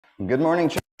Good morning,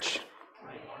 church.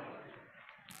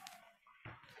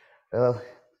 Well,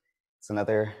 it's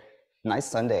another nice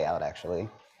Sunday out, actually.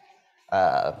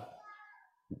 I'm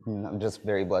just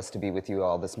very blessed to be with you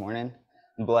all this morning.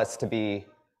 I'm blessed to be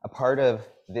a part of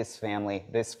this family,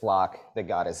 this flock that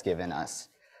God has given us.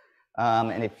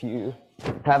 And if you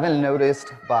haven't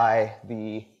noticed by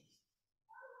the...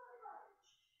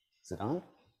 Is it on?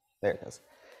 There it goes.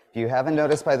 If you haven't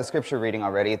noticed by the scripture reading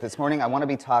already, this morning I want to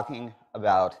be talking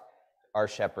about our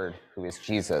shepherd, who is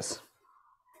Jesus.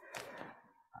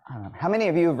 How many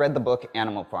of you have read the book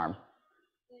Animal Farm?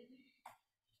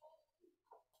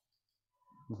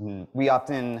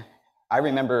 I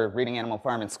remember reading Animal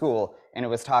Farm in school, and it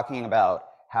was talking about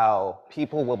how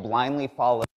people will blindly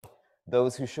follow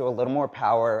those who show a little more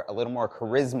power, a little more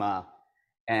charisma,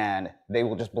 and they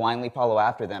will just blindly follow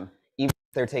after them, even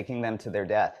if they're taking them to their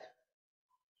death.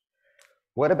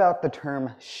 What about the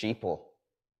term sheeple?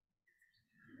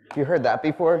 You heard that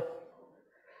before?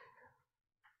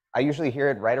 I usually hear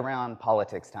it right around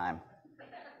politics time.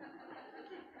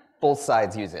 Both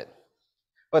sides use it.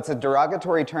 But it's a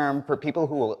derogatory term for people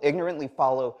who will ignorantly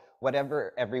follow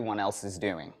whatever everyone else is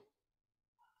doing.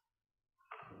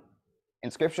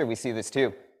 In Scripture, we see this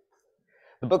too.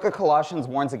 The book of Colossians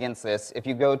warns against this. If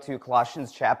you go to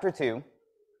Colossians chapter 2,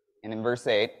 and in verse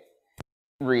 8, it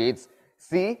reads,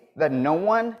 "See that no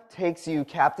one takes you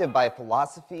captive by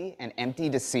philosophy and empty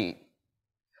deceit,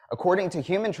 according to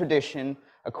human tradition,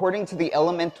 according to the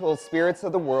elemental spirits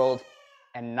of the world,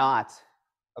 and not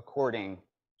according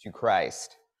to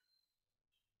Christ."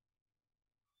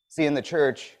 See, in the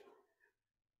church,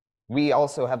 we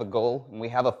also have a goal and we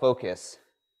have a focus.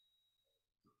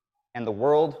 And the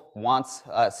world wants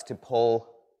us to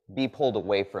be pulled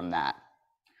away from that.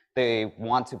 They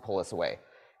want to pull us away.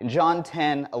 In John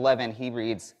 10:11,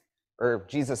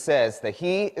 Jesus says that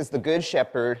he is the good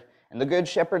shepherd, and the good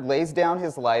shepherd lays down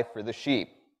his life for the sheep.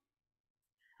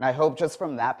 And I hope just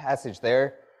from that passage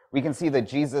there, we can see that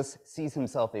Jesus sees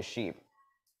himself as sheep,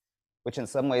 which in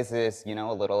some ways is,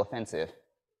 a little offensive.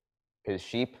 Because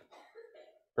sheep,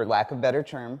 for lack of a better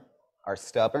term, are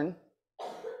stubborn,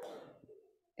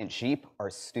 and sheep are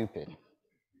stupid.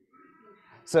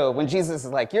 So when Jesus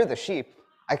is like, "You're the sheep,"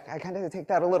 I kind of take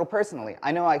that a little personally.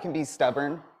 I know I can be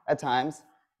stubborn at times,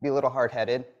 be a little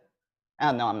hard-headed.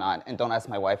 No, I'm not, and don't ask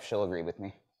my wife, she'll agree with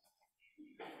me.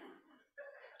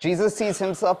 Jesus sees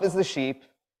himself as the sheep,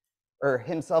 or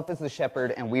himself as the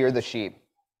shepherd, and we are the sheep.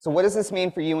 So what does this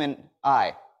mean for you and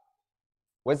I?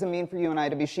 What does it mean for you and I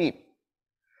to be sheep?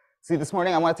 See, this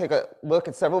morning I want to take a look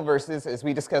at several verses as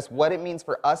we discuss what it means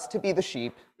for us to be the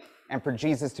sheep and for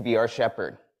Jesus to be our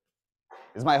shepherd.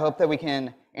 It's my hope that we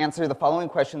can answer the following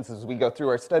questions as we go through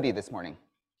our study this morning.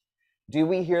 Do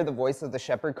we hear the voice of the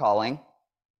shepherd calling?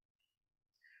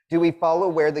 Do we follow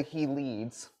where he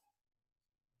leads?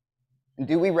 And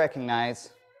do we realize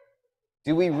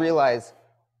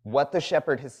what the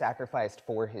shepherd has sacrificed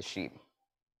for his sheep?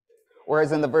 Or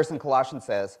as in the verse in Colossians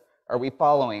says, are we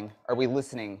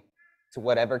listening to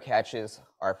whatever catches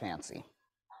our fancy?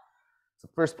 So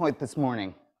first point this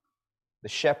morning, the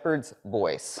shepherd's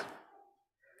voice.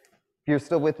 If you're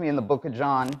still with me in the book of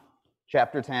John,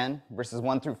 chapter 10, verses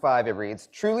 1 through 5, it reads,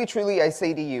 "Truly, truly, I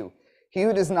say to you, he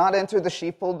who does not enter the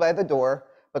sheepfold by the door,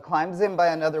 but climbs in by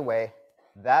another way,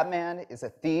 that man is a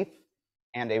thief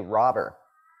and a robber.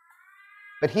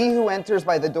 But he who enters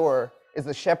by the door is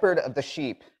the shepherd of the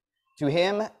sheep. To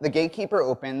him the gatekeeper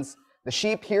opens, the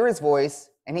sheep hear his voice,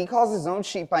 and he calls his own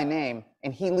sheep by name,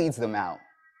 and he leads them out.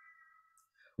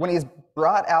 When he has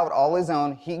brought out all his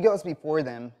own, he goes before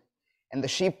them, and the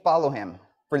sheep follow him,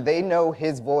 for they know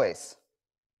his voice.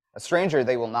 A stranger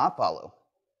they will not follow,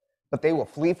 but they will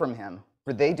flee from him,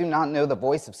 for they do not know the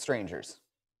voice of strangers."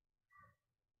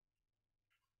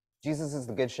 Jesus is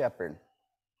the good shepherd.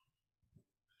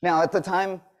 Now, at the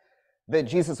time that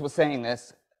Jesus was saying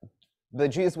this, the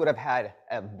Jews would have had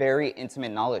a very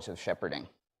intimate knowledge of shepherding.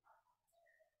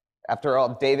 After all,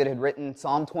 David had written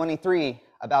Psalm 23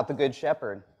 about the good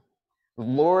shepherd. "The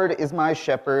Lord is my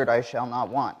shepherd, I shall not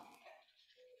want."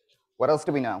 What else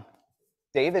do we know?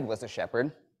 David was a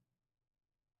shepherd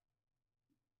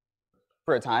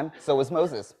for a time. So was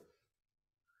Moses.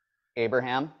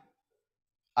 Abraham,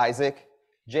 Isaac,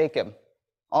 Jacob,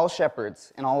 all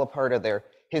shepherds and all a part of their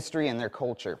history and their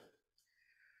culture.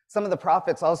 Some of the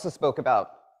prophets also spoke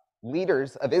about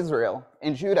leaders of Israel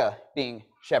and Judah being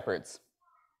shepherds,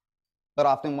 but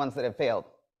often ones that have failed.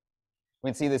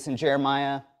 We can see this in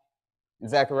Jeremiah, in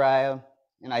Zechariah,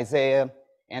 in Isaiah,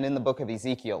 and in the book of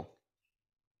Ezekiel.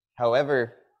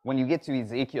 However, when you get to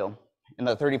Ezekiel, in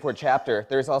the 34th chapter,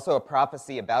 there's also a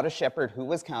prophecy about a shepherd who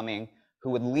was coming, who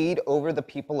would lead over the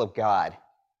people of God.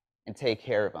 and take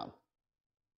care of them.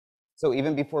 So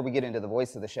even before we get into the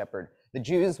voice of the shepherd, the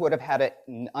Jews would have had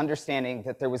an understanding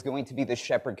that there was going to be this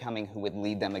shepherd coming who would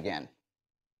lead them again.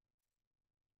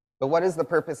 But what is the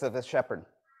purpose of this shepherd?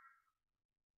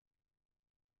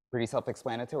 Pretty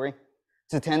self-explanatory.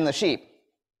 To tend the sheep.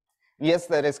 Yes,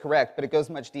 that is correct, but it goes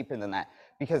much deeper than that.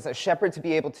 Because a shepherd, to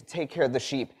be able to take care of the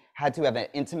sheep, had to have an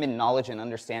intimate knowledge and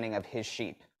understanding of his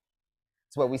sheep.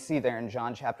 It's what we see there in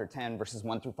John chapter 10, verses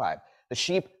 1 through 5. The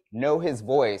sheep know his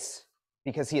voice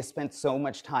because he has spent so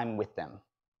much time with them.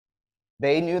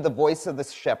 They knew the voice of the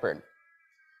shepherd.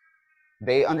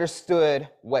 They understood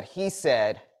what he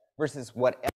said versus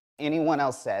what anyone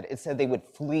else said. It said they would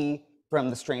flee from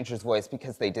the stranger's voice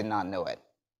because they did not know it.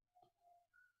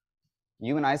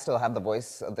 You and I still have the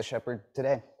voice of the shepherd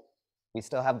today. We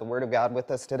still have the word of God with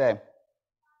us today.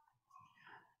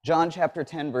 John chapter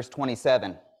 10, verse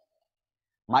 27.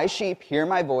 My sheep hear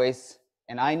my voice,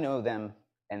 and I know them,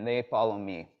 and they follow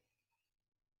me.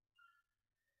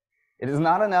 It is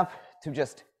not enough to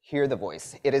just hear the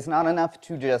voice. It is not enough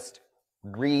to just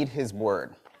read his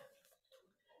word.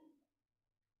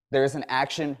 There is an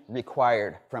action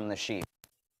required from the sheep.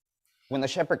 When the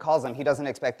shepherd calls them, he doesn't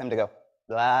expect them to go,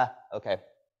 blah, okay,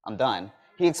 I'm done.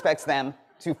 He expects them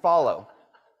to follow.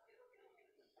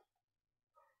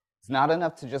 It's not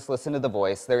enough to just listen to the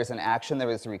voice. There is an action that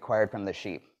is required from the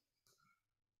sheep.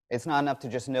 It's not enough to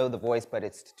just know the voice, but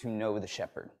it's to know the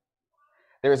shepherd.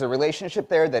 There is a relationship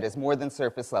there that is more than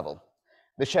surface level.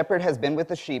 The shepherd has been with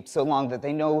the sheep so long that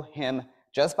they know him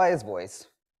just by his voice.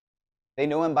 They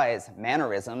know him by his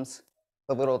mannerisms,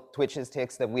 the little twitches,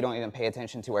 ticks that we don't even pay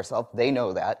attention to ourselves. They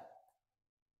know that.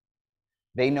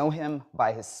 They know him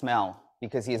by his smell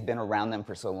because he has been around them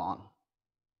for so long.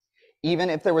 Even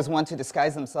if there was one to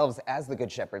disguise themselves as the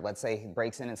good shepherd, let's say he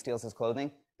breaks in and steals his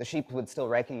clothing, the sheep would still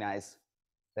recognize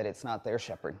that it's not their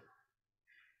shepherd.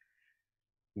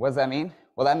 What does that mean?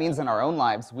 Well, that means in our own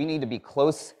lives, we need to be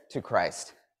close to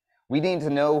Christ. We need to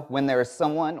know when there is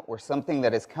someone or something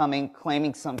that is coming,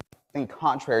 claiming something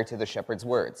contrary to the shepherd's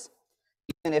words.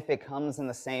 Even if it comes in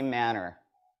the same manner.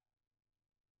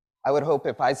 I would hope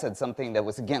if I said something that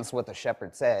was against what the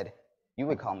shepherd said, you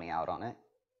would call me out on it.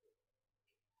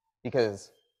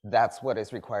 Because that's what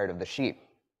is required of the sheep.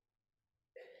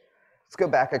 Let's go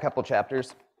back a couple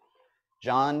chapters.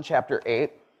 John chapter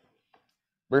 8,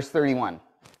 verse 31.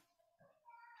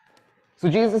 So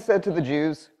Jesus said to the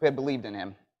Jews who had believed in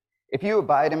him, if you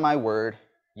abide in my word,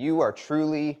 you are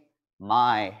truly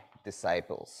my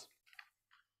disciples.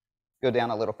 Go down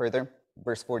a little further,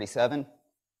 verse 47.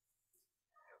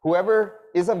 Whoever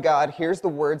is of God hears the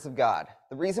words of God.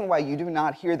 The reason why you do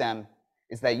not hear them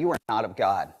is that you are not of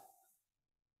God.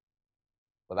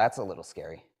 Well, that's a little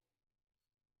scary.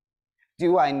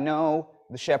 Do I know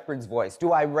the shepherd's voice?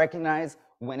 Do I recognize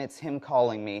when it's him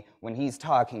calling me, when he's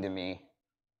talking to me?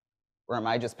 Or am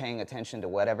I just paying attention to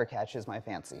whatever catches my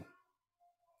fancy?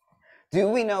 Do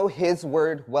we know his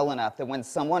word well enough that when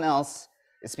someone else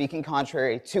is speaking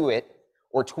contrary to it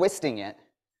or twisting it,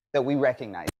 that we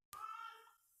recognize it?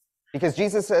 Because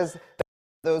Jesus says that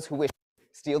those who wish to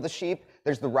steal the sheep,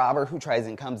 there's the robber who tries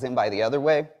and comes in by the other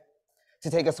way to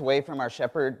take us away from our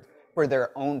shepherd for their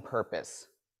own purpose.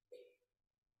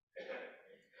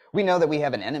 We know that we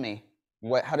have an enemy.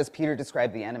 How does Peter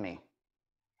describe the enemy?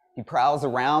 He prowls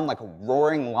around like a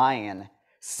roaring lion,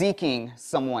 seeking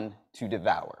someone to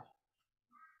devour.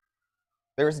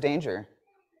 There is danger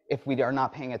if we are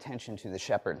not paying attention to the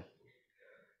shepherd.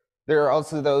 There are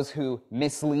also those who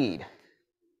mislead,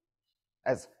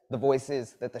 as the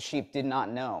voices that the sheep did not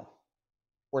know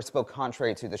or spoke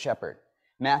contrary to the shepherd.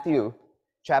 Matthew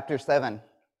chapter 7,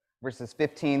 verses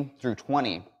 15 through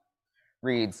 20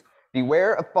 reads,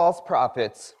 beware of false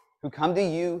prophets who come to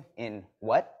you in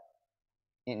what?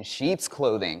 In sheep's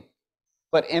clothing,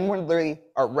 but inwardly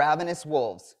are ravenous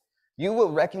wolves. You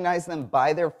will recognize them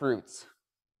by their fruits.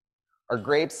 Are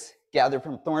grapes gathered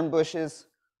from thorn bushes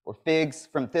or figs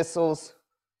from thistles?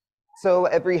 So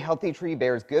every healthy tree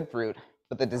bears good fruit,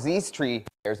 but the diseased tree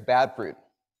bears bad fruit.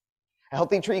 A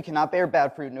healthy tree cannot bear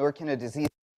bad fruit, nor can a diseased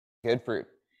tree bear good fruit.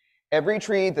 Every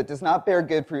tree that does not bear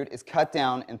good fruit is cut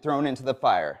down and thrown into the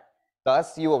fire.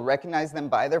 Thus you will recognize them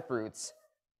by their fruits,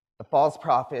 the false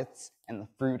prophets and the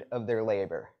fruit of their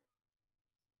labor.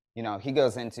 You know, he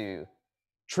goes into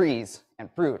trees and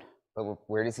fruit, but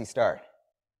where does he start?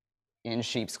 In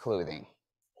sheep's clothing.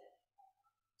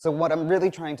 So what I'm really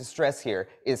trying to stress here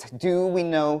is, do we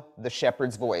know the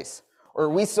shepherd's voice? Or are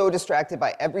we so distracted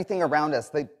by everything around us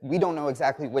that we don't know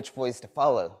exactly which voice to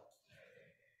follow?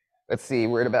 Let's see,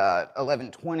 we're at about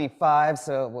 11:25,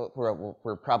 so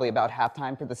we're probably about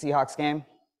halftime for the Seahawks game,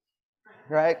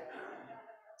 right?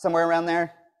 Somewhere around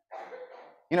there.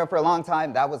 You know, for a long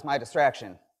time, that was my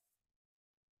distraction.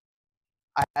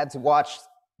 I had to watch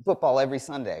football every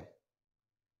Sunday.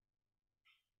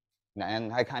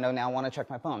 And I kind of now want to check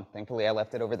my phone. Thankfully, I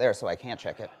left it over there so I can't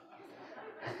check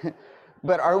it.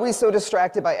 But are we so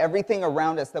distracted by everything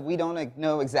around us that we don't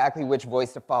know exactly which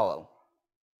voice to follow?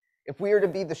 If we are to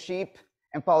be the sheep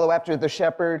and follow after the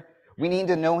shepherd, we need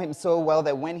to know him so well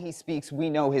that when he speaks, we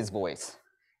know his voice.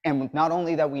 And not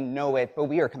only that we know it, but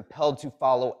we are compelled to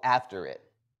follow after it.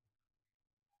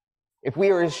 If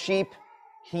we are his sheep,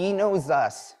 he knows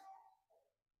us.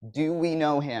 Do we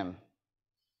know him?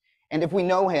 And if we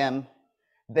know him,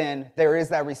 then there is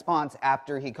that response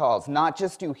after he calls, not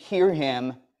just to hear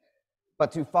him,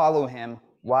 but to follow him.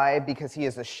 Why? Because he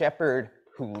is a shepherd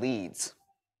who leads.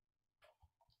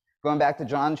 Going back to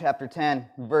John chapter 10,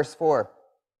 verse 4.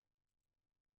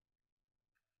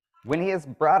 When he has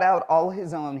brought out all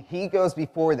his own, he goes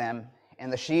before them,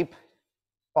 and the sheep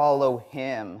follow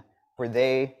him, for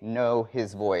they know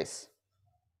his voice.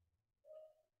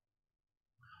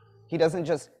 He doesn't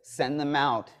just send them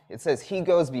out. It says he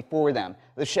goes before them.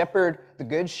 The shepherd, the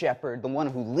good shepherd, the one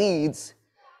who leads,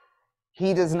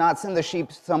 he does not send the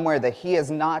sheep somewhere that he has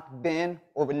not been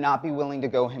or would not be willing to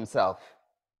go himself.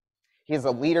 He is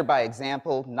a leader by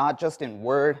example, not just in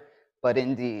word, but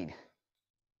in deed.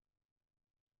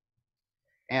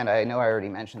 And I know I already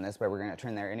mentioned this, but we're going to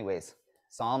turn there anyways.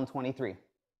 Psalm 23.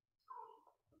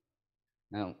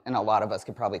 Now, and a lot of us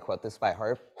could probably quote this by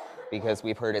heart because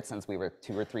we've heard it since we were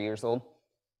 2 or 3 years old.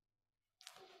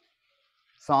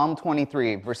 Psalm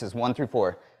 23, verses 1 through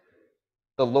 4.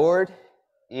 The Lord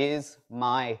is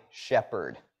my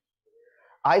shepherd.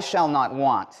 I shall not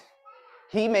want.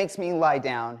 He makes me lie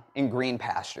down in green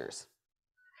pastures.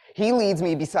 He leads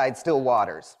me beside still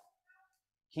waters.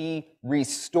 He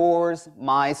restores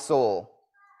my soul.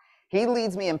 He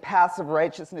leads me in paths of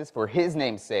righteousness for his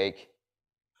name's sake.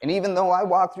 And even though I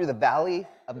walk through the valley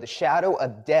of the shadow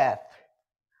of death,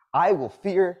 I will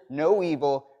fear no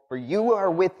evil, for you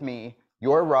are with me.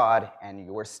 Your rod and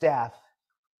your staff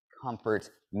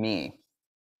comfort me.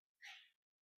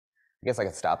 I guess I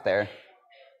could stop there.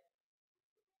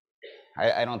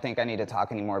 I don't think I need to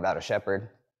talk anymore about a shepherd.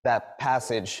 That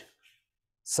passage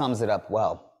sums it up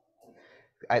well.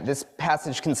 This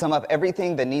passage can sum up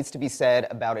everything that needs to be said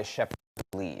about a shepherd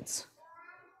who leads.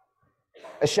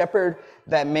 A shepherd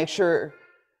that makes sure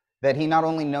that he not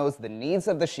only knows the needs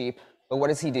of the sheep, but what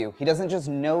does he do? He doesn't just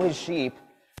know his sheep,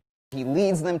 he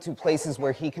leads them to places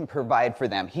where he can provide for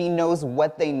them. He knows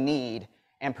what they need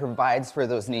and provides for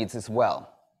those needs as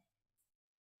well.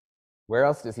 Where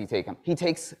else does he take them? He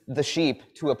takes the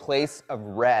sheep to a place of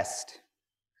rest,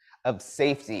 of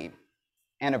safety,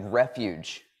 and of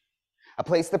refuge. A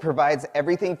place that provides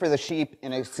everything for the sheep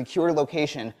in a secure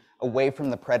location away from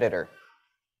the predator.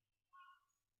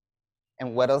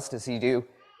 And what else does he do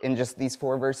in just these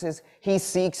 4 verses? He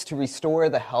seeks to restore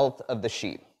the health of the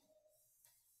sheep.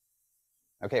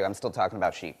 Okay, I'm still talking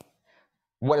about sheep.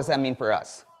 What does that mean for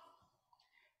us?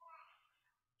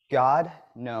 God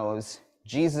knows,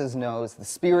 Jesus knows, the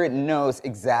Spirit knows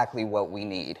exactly what we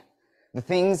need. The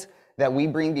things that we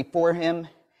bring before him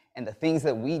and the things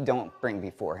that we don't bring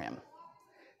before him.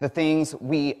 The things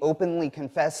we openly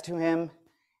confess to him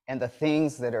and the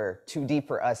things that are too deep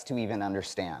for us to even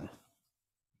understand.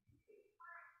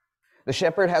 The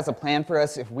shepherd has a plan for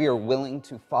us if we are willing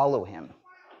to follow him.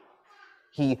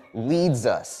 He leads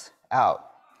us out.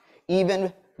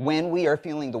 Even when we are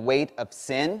feeling the weight of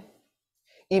sin,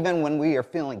 even when we are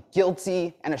feeling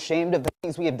guilty and ashamed of the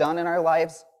things we have done in our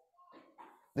lives,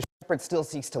 the shepherd still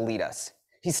seeks to lead us.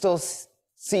 He still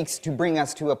seeks to bring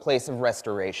us to a place of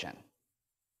restoration.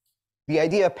 The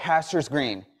idea of pastures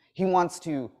green, he wants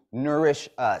to nourish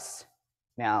us.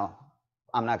 Now,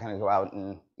 I'm not going to go out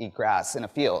and eat grass in a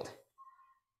field.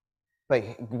 But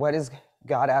what is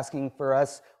God asking for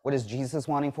us? What is Jesus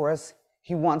wanting for us?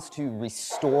 He wants to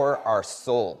restore our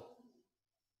soul.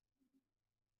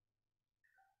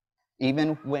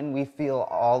 Even when we feel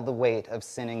all the weight of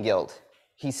sin and guilt,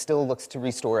 he still looks to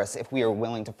restore us if we are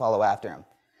willing to follow after him.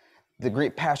 The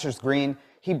great pastures green,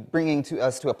 he bringing to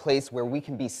us to a place where we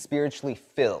can be spiritually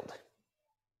filled.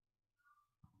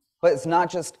 But it's not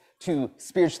just to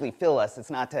spiritually fill us. It's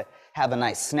not to have a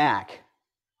nice snack.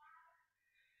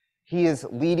 He is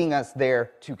leading us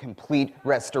there to complete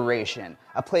restoration,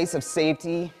 a place of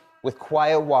safety with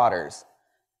quiet waters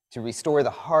to restore the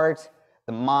heart,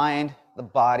 the mind, the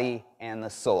body, and the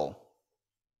soul.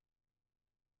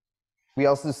 We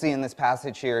also see in this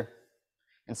passage here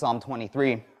in Psalm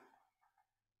 23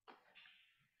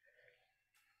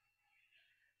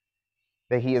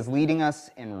 that he is leading us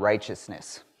in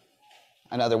righteousness.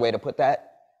 Another way to put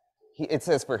that, It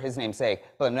says for his name's sake,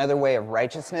 but another way of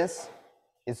righteousness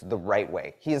is the right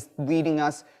way. He is leading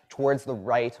us towards the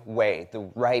right way,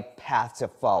 the right path to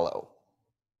follow.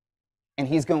 And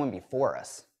he's going before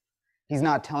us. He's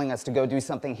not telling us to go do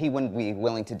something he wouldn't be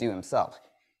willing to do himself.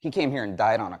 He came here and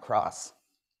died on a cross.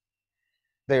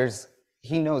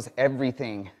 He knows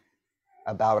everything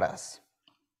about us.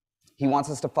 He wants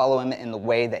us to follow him in the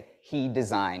way that he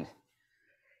designed.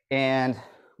 And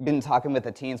we've been talking with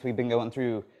the teens. We've been going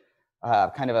through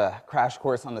kind of a crash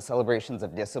course on the celebrations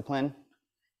of discipline.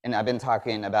 And I've been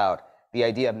talking about the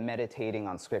idea of meditating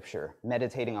on Scripture,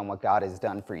 meditating on what God has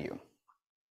done for you.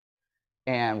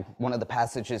 And one of the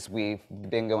passages we've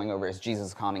been going over is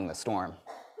Jesus calming the storm,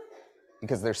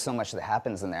 because there's so much that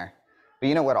happens in there. But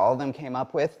you know what all of them came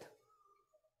up with?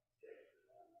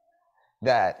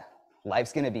 That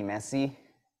life's going to be messy,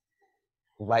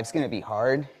 life's going to be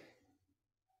hard,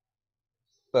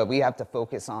 but we have to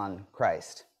focus on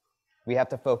Christ. We have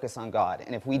to focus on God.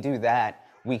 And if we do that,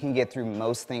 we can get through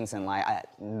most things in life.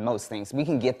 We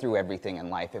can get through everything in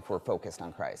life if we're focused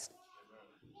on Christ.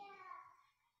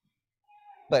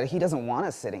 But he doesn't want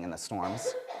us sitting in the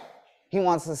storms. He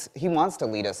wants to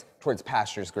lead us towards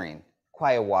pastures green,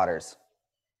 quiet waters.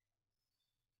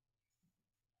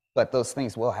 But those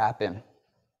things will happen.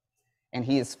 And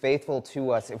he is faithful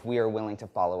to us if we are willing to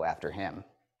follow after him.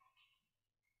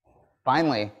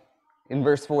 Finally, in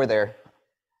verse 4 there,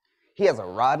 he has a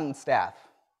rod and staff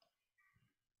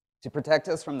to protect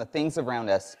us from the things around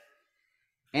us,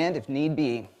 and if need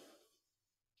be,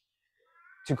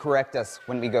 to correct us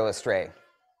when we go astray.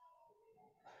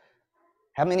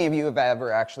 How many of you have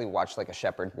ever actually watched like a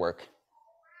shepherd work?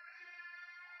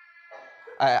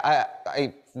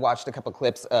 I watched a couple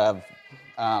clips of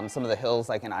some of the hills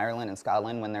like in Ireland and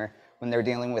Scotland when they're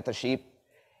dealing with the sheep,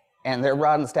 and their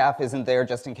rod and staff isn't there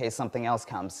just in case something else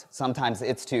comes. Sometimes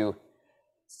it's to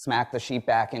smack the sheep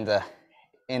back in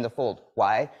the fold.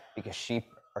 Why? Because sheep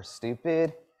are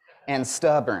stupid and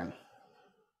stubborn.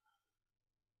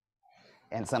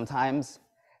 And sometimes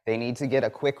they need to get a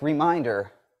quick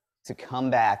reminder to come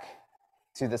back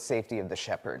to the safety of the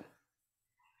shepherd.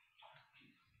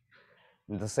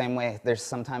 In the same way, there's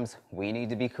sometimes we need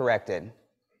to be corrected.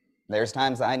 There's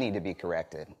times I need to be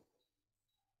corrected.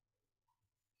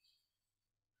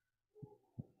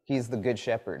 He's the good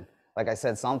shepherd. Like I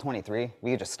said, Psalm 23,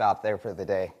 we could just stop there for the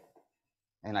day.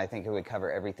 And I think it would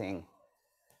cover everything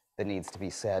that needs to be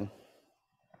said.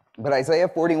 But Isaiah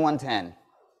 41:10,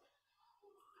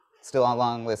 still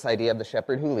along this idea of the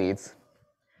shepherd who leads.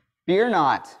 Fear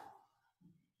not,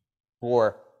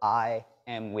 for I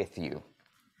am with you.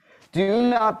 Do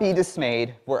not be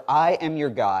dismayed, for I am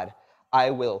your God. I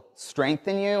will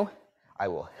strengthen you, I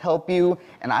will help you,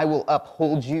 and I will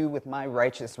uphold you with my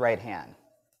righteous right hand.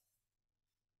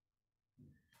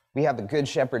 We have the good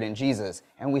shepherd in Jesus,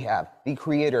 and we have the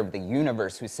creator of the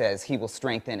universe who says he will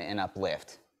strengthen and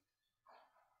uplift.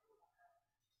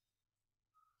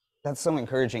 That's so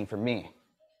encouraging for me,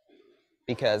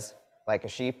 because like a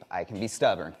sheep, I can be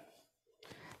stubborn.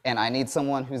 And I need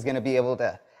someone who's going to be able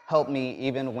to help me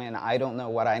even when I don't know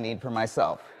what I need for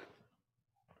myself.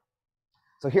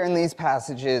 So here in these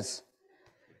passages,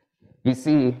 you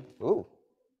see,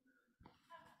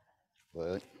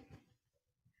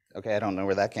 okay, I don't know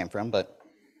where that came from, but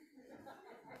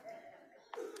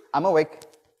I'm awake.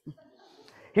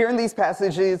 Here in these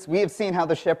passages, we have seen how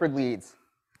the shepherd leads.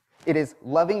 It is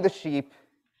loving the sheep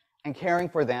and caring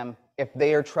for them if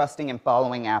they are trusting and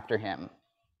following after him.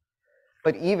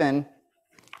 But even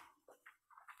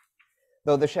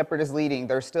though the shepherd is leading,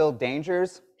 there's still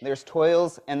dangers, there's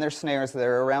toils, and there's snares that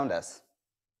are around us.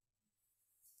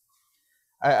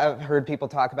 I've heard people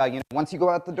talk about, once you go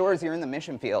out the doors, you're in the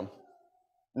mission field.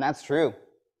 And that's true.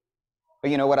 But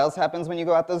you know what else happens when you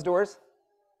go out those doors?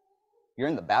 You're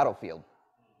in the battlefield.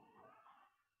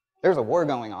 There's a war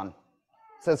going on.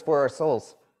 It says for our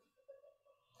souls.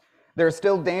 There are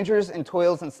still dangers and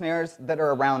toils and snares that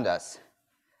are around us,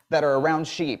 that are around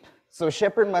sheep. So a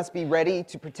shepherd must be ready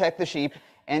to protect the sheep,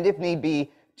 and if need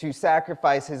be, to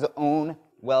sacrifice his own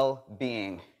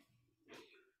well-being.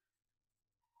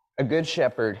 A good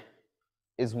shepherd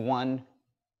is one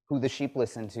who the sheep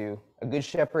listen to. A good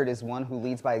shepherd is one who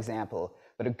leads by example,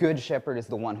 but a good shepherd is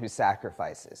the one who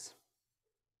sacrifices.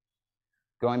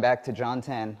 Going back to John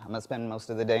 10, I'm going to spend most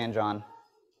of the day in John.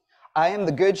 I am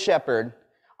the good shepherd.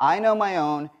 I know my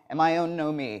own, and my own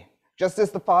know me, just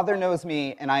as the Father knows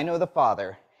me, and I know the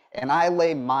Father, and I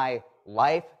lay my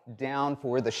life down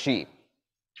for the sheep.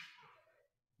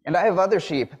 And I have other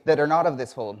sheep that are not of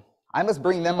this fold. I must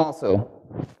bring them also.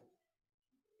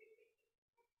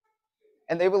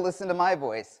 And they will listen to my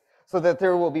voice, so that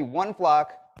there will be one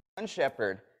flock, one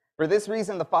shepherd. For this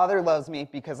reason, the Father loves me,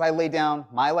 because I lay down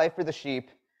my life for the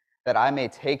sheep, that I may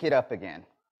take it up again.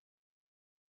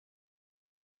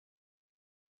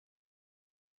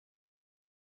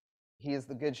 He is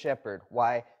the good shepherd.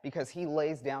 Why? Because he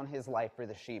lays down his life for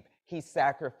the sheep. He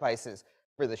sacrifices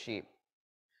for the sheep.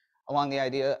 Along the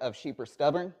idea of sheep are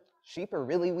stubborn, sheep are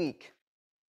really weak.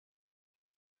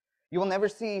 You will never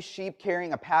see sheep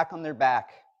carrying a pack on their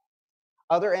back.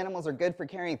 Other animals are good for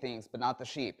carrying things, but not the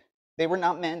sheep. They were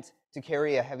not meant to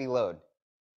carry a heavy load.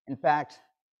 In fact,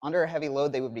 under a heavy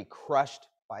load, they would be crushed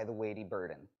by the weighty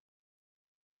burden.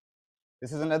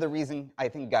 This is another reason I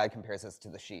think God compares us to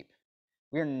the sheep.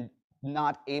 We are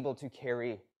not able to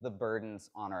carry the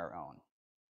burdens on our own.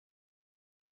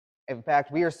 In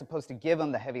fact, we are supposed to give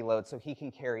him the heavy load so he can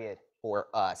carry it for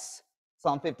us.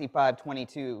 Psalm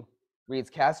 55:22 reads,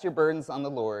 "Cast your burdens on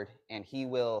the Lord, and he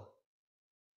will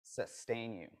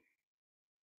sustain you."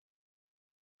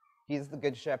 He is the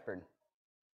good shepherd.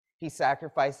 He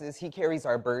sacrifices, he carries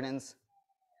our burdens.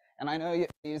 And I know you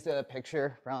used a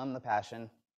picture from the Passion,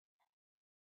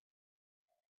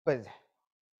 but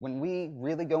when we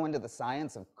really go into the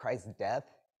science of Christ's death,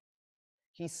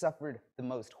 he suffered the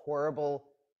most horrible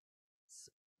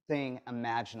thing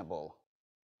imaginable,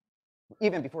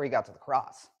 even before he got to the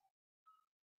cross.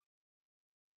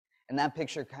 And that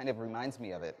picture kind of reminds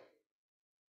me of it.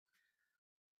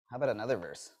 How about another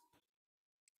verse?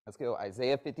 Let's go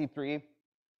Isaiah 53,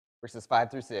 verses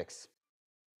 5 through 6.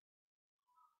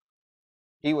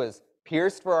 He was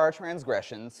pierced for our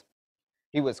transgressions,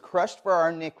 he was crushed for our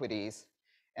iniquities,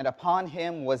 and upon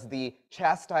him was the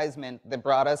chastisement that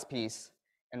brought us peace,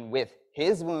 and with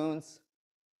his wounds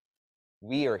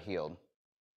we are healed.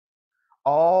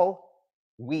 All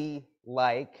we,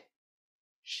 like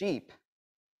sheep,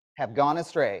 have gone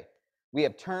astray. We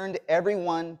have turned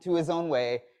everyone to his own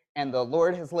way, and the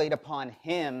Lord has laid upon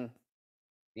him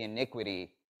the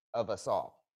iniquity of us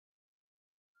all.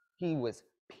 He was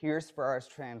pierced for our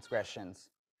transgressions.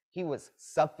 He was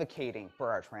suffocating for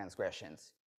our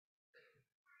transgressions.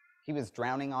 He was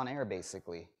drowning on air,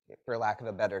 basically, for lack of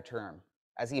a better term.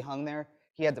 As he hung there,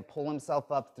 he had to pull himself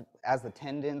up as the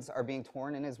tendons are being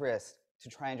torn in his wrist to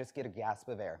try and just get a gasp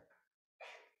of air.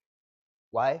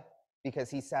 Why? Because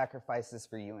he sacrifices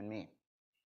for you and me.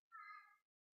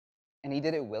 And he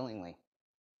did it willingly.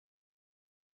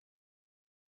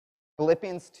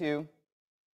 Philippians 2,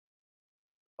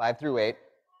 5 through 8.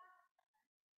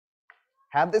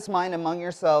 Have this mind among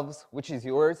yourselves, which is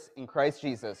yours in Christ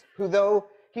Jesus, who though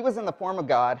he was in the form of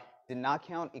God, did not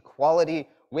count equality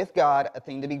with God a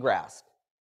thing to be grasped,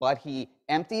 but he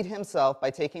emptied himself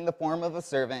by taking the form of a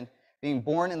servant, being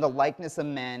born in the likeness of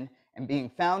men, and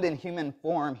being found in human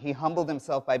form, he humbled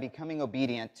himself by becoming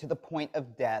obedient to the point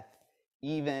of death,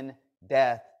 even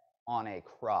death on a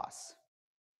cross.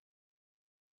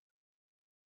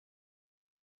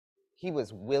 He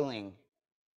was willing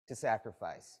to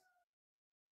sacrifice.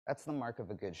 That's the mark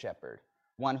of a good shepherd.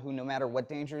 One who, no matter what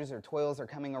dangers or toils are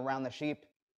coming around the sheep,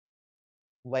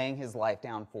 laying his life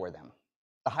down for them.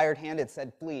 The hired hand had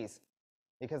said, "Please,"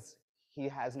 because he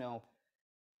has no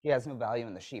value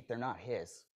in the sheep. They're not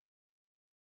his.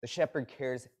 The shepherd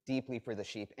cares deeply for the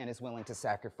sheep and is willing to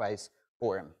sacrifice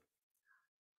for him.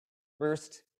 1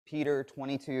 Peter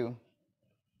 22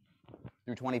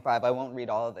 through 25, I won't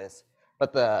read all of this,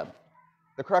 but the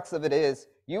crux of it is,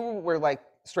 you were like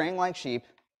straying like sheep,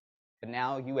 but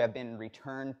now you have been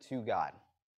returned to God.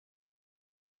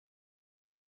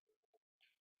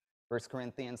 1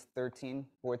 Corinthians 13,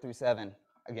 4 through 7.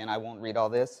 Again, I won't read all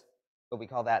this, but we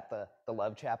call that the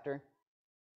love chapter.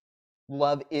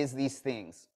 Love is these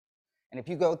things. And if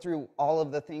you go through all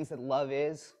of the things that love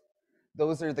is,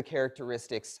 those are the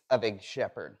characteristics of a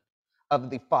shepherd, of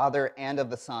the Father and of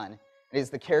the Son. It is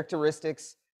the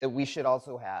characteristics that we should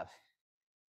also have.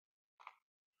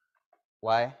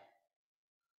 Why?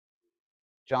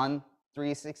 John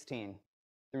 3:16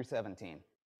 through 17.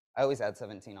 I always add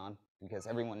 17 on because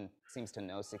everyone seems to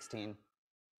know 16,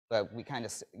 but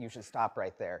you should stop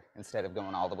right there instead of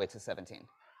going all the way to 17.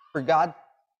 For God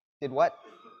did what?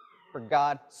 For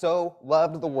God so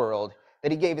loved the world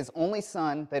that he gave his only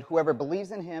Son, that whoever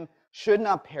believes in him should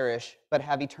not perish, but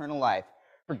have eternal life.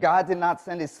 For God did not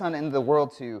send his Son into the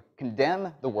world to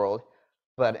condemn the world,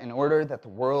 but in order that the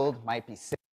world might be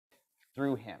saved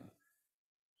through him.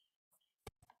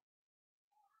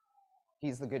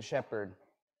 He's the good shepherd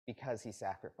because he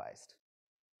sacrificed.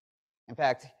 In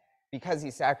fact, because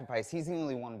he sacrificed, he's the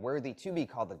only one worthy to be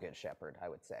called the good shepherd, I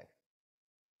would say.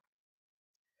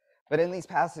 But in these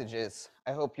passages,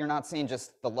 I hope you're not seeing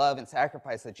just the love and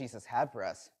sacrifice that Jesus had for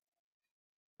us,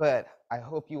 But I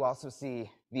hope you also see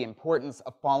the importance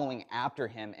of following after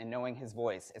him and knowing his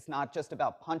voice. It's not just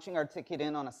about punching our ticket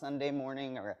in on a Sunday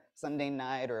morning or a Sunday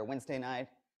night or a Wednesday night,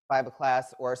 Bible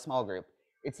class, or a small group.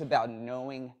 It's about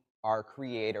knowing our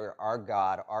Creator, our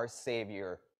God, our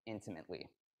Savior intimately.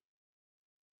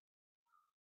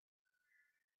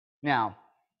 Now,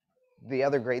 the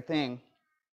other great thing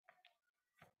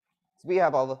is we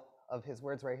have all of his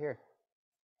words right here.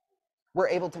 We're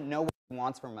able to know what he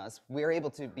wants from us. We're able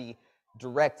to be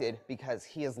directed because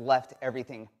he has left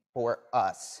everything for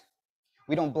us.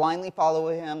 We don't blindly follow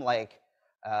him like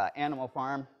Animal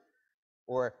Farm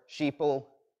or Sheeple.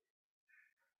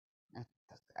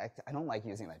 I don't like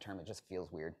using that term. It just feels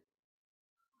weird.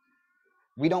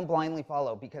 We don't blindly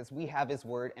follow because we have his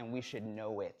word and we should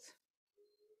know it.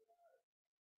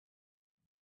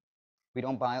 We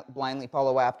don't blindly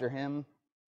follow after him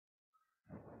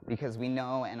because we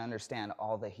know and understand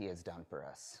all that he has done for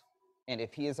us. And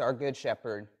if he is our good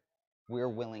shepherd, we're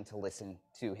willing to listen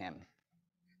to him.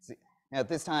 See, now, at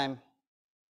this time,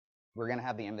 we're going to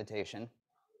have the invitation,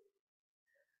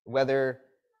 whether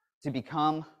to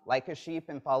become like a sheep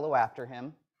and follow after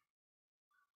him,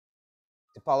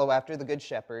 to follow after the good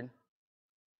shepherd,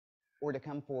 or to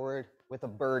come forward with a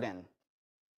burden,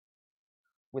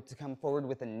 to come forward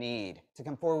with a need, to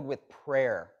come forward with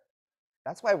prayer.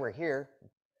 That's why we're here.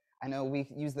 I know we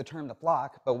use the term the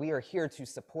flock, but we are here to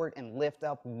support and lift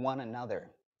up one another.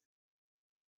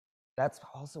 That's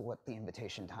also what the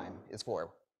invitation time is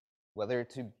for, whether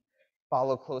to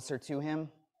follow closer to him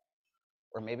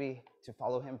or maybe to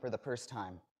follow him for the first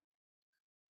time.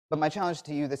 But my challenge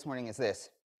to you this morning is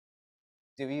this.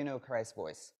 Do you know Christ's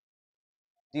voice?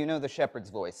 Do you know the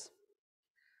shepherd's voice?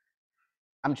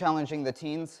 I'm challenging the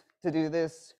teens to do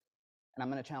this, and I'm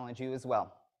going to challenge you as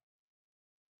well.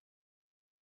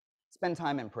 Spend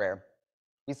time in prayer.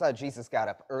 We saw Jesus got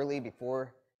up early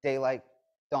before daylight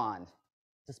dawned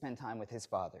to spend time with his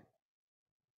Father.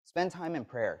 Spend time in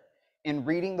prayer, in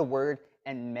reading the word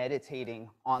and meditating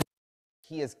on what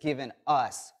he has given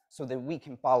us so that we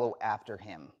can follow after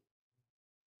him.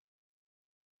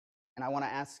 And I want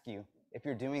to ask you, if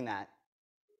you're doing that,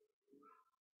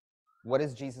 what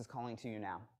is Jesus calling to you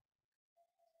now?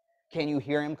 Can you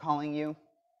hear him calling you?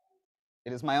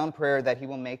 It is my own prayer that he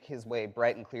will make his way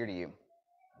bright and clear to you.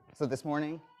 So this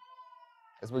morning,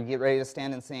 as we get ready to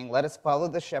stand and sing, let us follow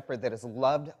the shepherd that has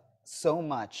loved so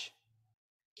much,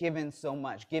 given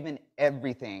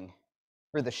everything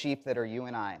for the sheep that are you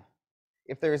and I.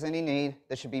 If there is any need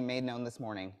that should be made known this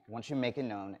morning, won't you make it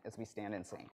known as we stand and sing?